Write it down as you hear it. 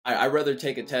I'd rather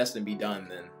take a test and be done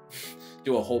than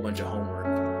do a whole bunch of homework.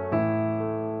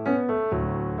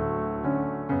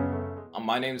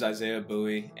 My name's Isiah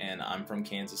Bowie, and I'm from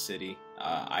Kansas City.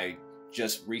 I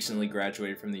just recently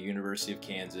graduated from the University of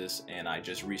Kansas, and I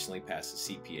just recently passed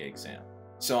the CPA exam.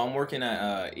 So I'm working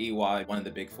at EY, one of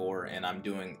the big four, and I'm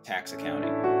doing tax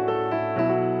accounting.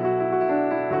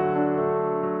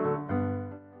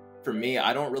 For me,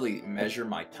 I don't really measure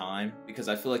my time because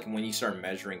I feel like when you start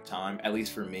measuring time, at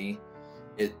least for me,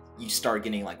 you start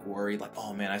getting like worried, like,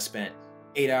 oh man, I spent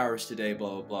 8 hours today,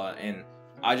 blah blah blah, and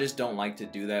I just don't like to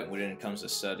do that when it comes to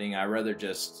studying. I rather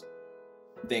just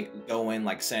go in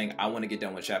like saying, I want to get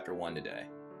done with chapter 1 today.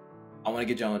 I want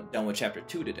to get done with chapter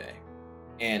 2 today.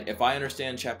 And if I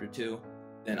understand chapter 2,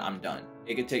 then I'm done.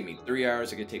 It could take me 3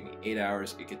 hours, it could take me 8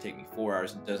 hours, it could take me 4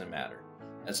 hours, it doesn't matter.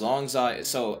 As long as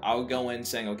I'll go in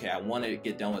saying, okay, I want to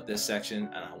get done with this section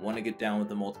and I want to get down with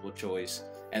the multiple choice.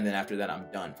 And then after that, I'm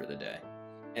done for the day.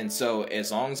 And so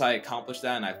as long as I accomplished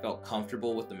that and I felt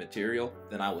comfortable with the material,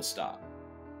 then I would stop.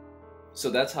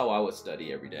 So that's how I would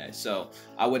study every day. So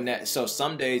so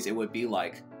some days it would be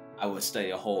like I would study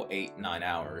a whole 8-9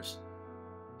 hours.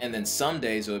 And then some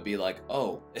days it would be like,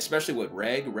 oh, especially with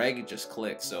reg it just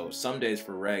clicks. So some days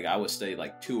for reg, I would study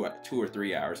like 2 or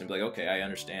 3 hours and be like, okay, I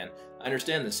understand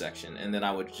this section. And then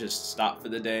I would just stop for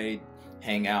the day,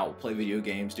 hang out, play video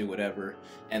games, do whatever,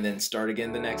 and then start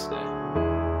again the next day.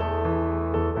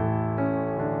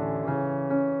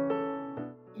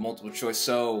 Multiple choice.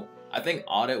 So I think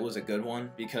audit was a good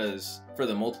one because for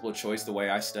the multiple choice, the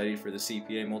way I studied for the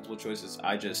CPA multiple choices,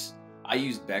 I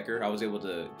used Becker. I was able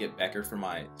to get Becker for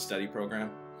my study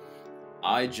program.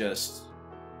 I just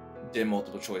did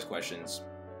multiple choice questions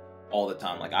all the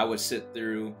time. Like I would sit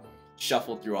through,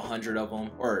 shuffle through 100 of them,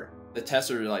 or the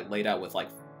tests are like laid out with like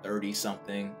 30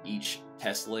 something each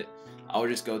testlet. I would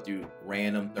just go through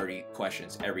random 30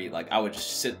 questions I would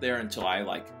just sit there until I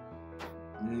like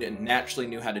naturally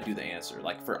knew how to do the answer.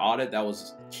 Like for audit, that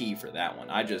was key for that one.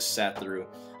 I just sat through.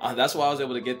 That's why I was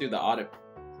able to get through the audit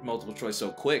multiple choice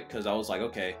so quick, because I was like,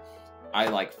 okay, I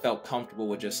like felt comfortable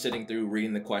with just sitting through,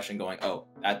 reading the question, going, oh,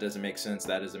 that doesn't make sense,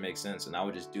 that doesn't make sense, and I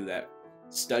would just do that.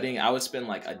 Studying, I would spend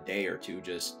like a day or two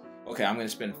just, okay, I'm gonna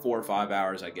spend 4 or 5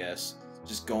 hours, I guess,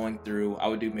 just going through. I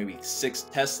would do maybe 6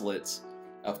 testlets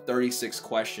of 36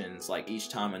 questions like each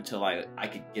time until I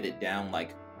could get it down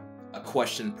like a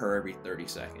question per every 30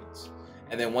 seconds.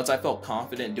 And then once I felt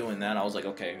confident doing that, I was like,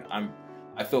 okay,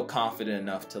 I feel confident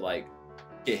enough to like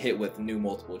get hit with new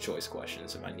multiple choice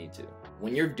questions if I need to.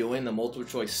 When you're doing the multiple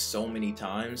choice so many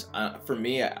times, for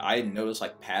me, I notice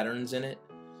like patterns in it.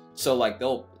 So like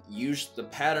the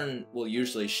pattern will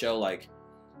usually show like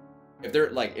if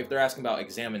they're asking about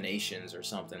examinations or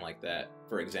something like that,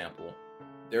 for example,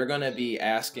 they're gonna be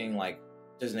asking like,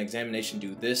 does an examination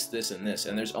do this, this, and this?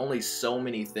 And there's only so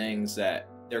many things that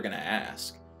they're gonna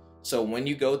ask. So when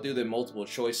you go through the multiple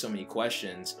choice so many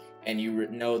questions, and you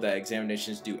know that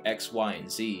examinations do X, Y,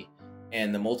 and Z,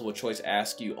 and the multiple choice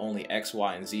asks you only X,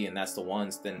 Y, and Z, and that's the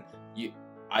ones, then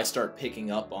I start picking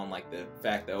up on like the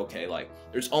fact that, okay, like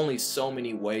there's only so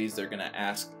many ways they're gonna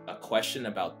ask a question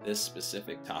about this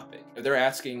specific topic. If they're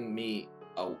asking me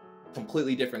a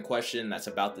completely different question that's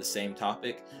about the same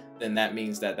topic, then that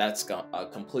means that that's a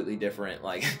completely different,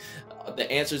 like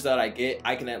the answers that I get,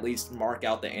 I can at least mark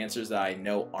out the answers that I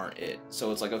know aren't it.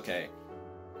 So it's like, okay,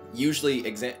 usually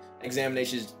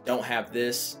examinations don't have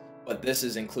this, but this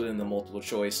is included in the multiple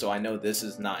choice, so I know this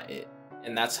is not it.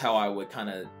 And that's how I would kind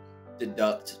of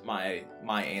deduct my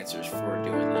answers for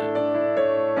doing that.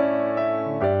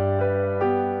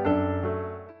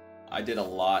 I did a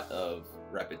lot of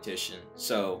repetition.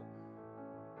 So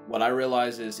what I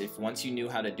realized is if once you knew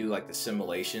how to do like the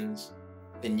simulations,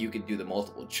 then you could do the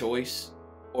multiple choice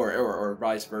or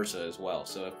vice versa as well.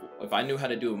 So if I knew how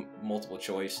to do a multiple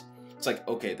choice, it's like,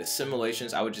 okay, the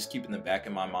simulations, I would just keep in the back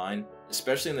of my mind.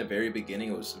 Especially in the very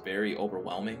beginning, it was very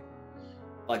overwhelming.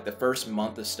 Like the first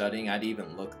month of studying, I'd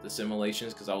even look at the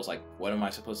simulations because I was like, what am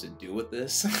I supposed to do with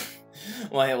this?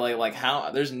 like how,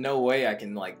 there's no way I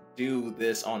can like do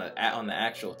this on the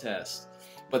actual test.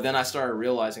 But then I started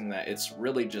realizing that it's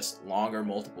really just longer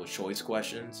multiple choice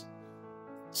questions.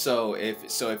 So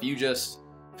if you just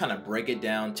kind of break it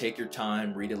down, take your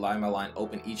time, read it line by line,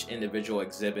 open each individual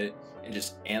exhibit, and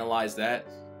just analyze that,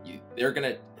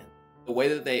 the way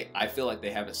that I feel like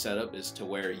they have it set up is to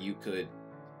where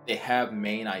they have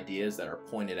main ideas that are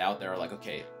pointed out that are like,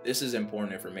 okay, this is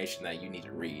important information that you need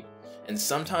to read. And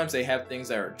sometimes they have things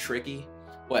that are tricky,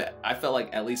 but I felt like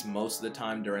at least most of the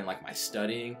time during like my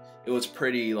studying, it was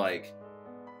pretty like,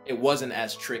 it wasn't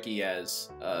as tricky as,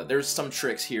 there's some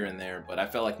tricks here and there, but I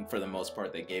felt like for the most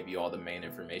part, they gave you all the main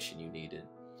information you needed.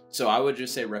 So I would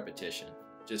just say repetition,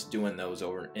 just doing those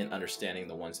over and understanding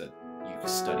the ones that you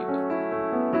study with.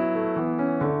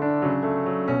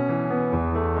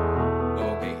 So,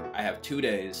 okay, I have 2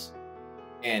 days,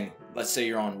 and let's say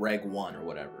you're on Reg 1 or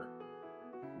whatever.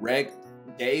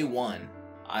 Day 1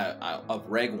 of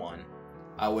Reg 1,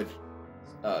 I would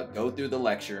go through the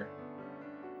lecture,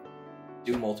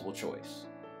 do multiple choice.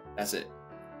 That's it.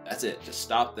 That's it. Just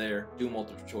stop there, do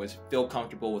multiple choice, feel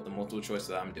comfortable with the multiple choice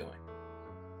that I'm doing.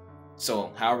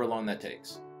 So however long that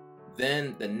takes.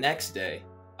 Then the next day,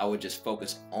 I would just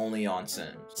focus only on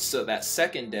Sims. So that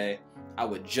second day, I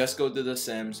would just go through the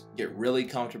Sims, get really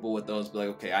comfortable with those, be like,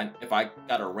 okay, if I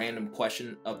got a random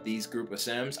question of these group of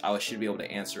Sims, I should be able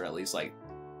to answer at least like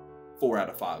 4 out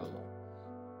of 5 of them.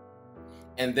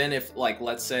 And then if, like,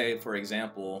 let's say, for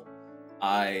example,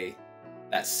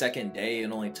 that second day,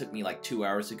 it only took me like 2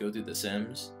 hours to go through the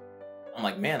Sims. I'm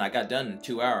like, man, I got done in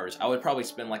 2 hours. I would probably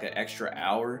spend like an extra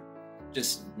hour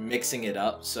just mixing it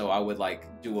up. So I would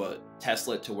like do a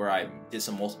testlet to where I did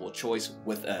some multiple choice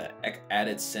with a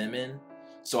added sim in,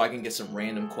 so I can get some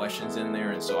random questions in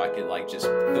there, and so I could like just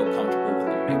feel comfortable with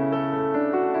them.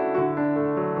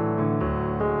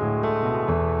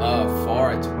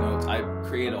 Far I took notes. I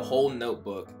created a whole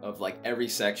notebook of like every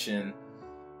section,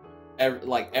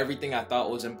 everything I thought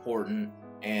was important,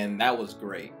 and that was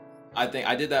great. I think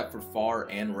I did that for FAR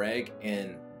and Reg,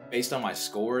 and based on my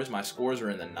scores are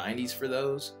in the 90s for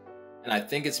those, and I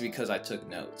think it's because I took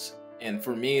notes. And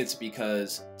for me, it's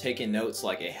because taking notes,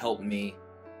 like, it helped me.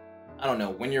 I don't know,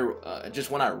 when you're just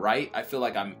when I write, I feel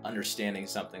like I'm understanding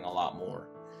something a lot more.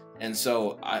 And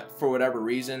so for whatever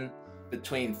reason,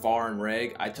 between FAR and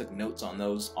Reg, I took notes on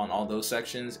all those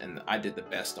sections, and I did the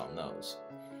best on those.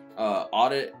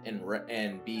 Audit and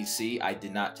BC, I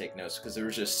did not take notes because there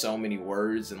was just so many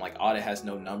words, and like audit has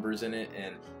no numbers in it,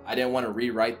 and I didn't want to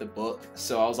rewrite the book.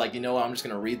 So I was like, you know what, I'm just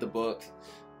gonna read the book,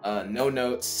 no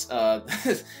notes,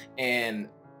 and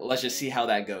let's just see how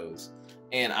that goes.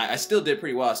 And I still did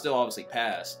pretty well. I still obviously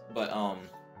passed, but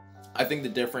I think the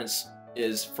difference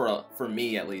is, for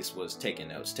me at least, was taking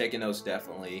notes. Taking notes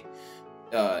definitely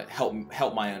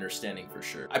help my understanding for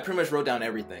sure. I pretty much wrote down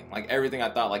everything, like everything I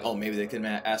thought, like, oh, maybe they could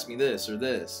ask me this or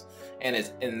this, and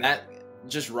that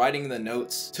just writing the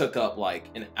notes took up like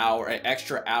an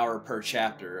extra hour per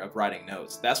chapter of writing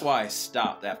notes. That's why I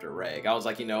stopped after Reg. I was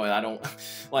like, you know what, I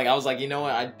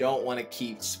don't want to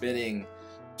keep spending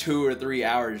 2 or 3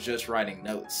 hours just writing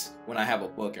notes when I have a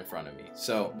book in front of me.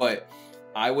 So, but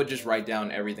I would just write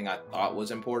down everything I thought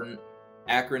was important.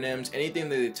 Acronyms, anything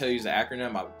that they tell you is an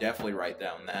acronym, I would definitely write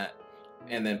down that,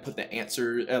 and then put the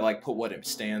answer, like put what it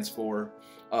stands for.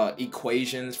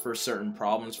 Equations for certain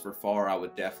problems for FAR, I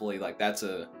would definitely, like, that's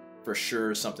for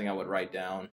sure something I would write down.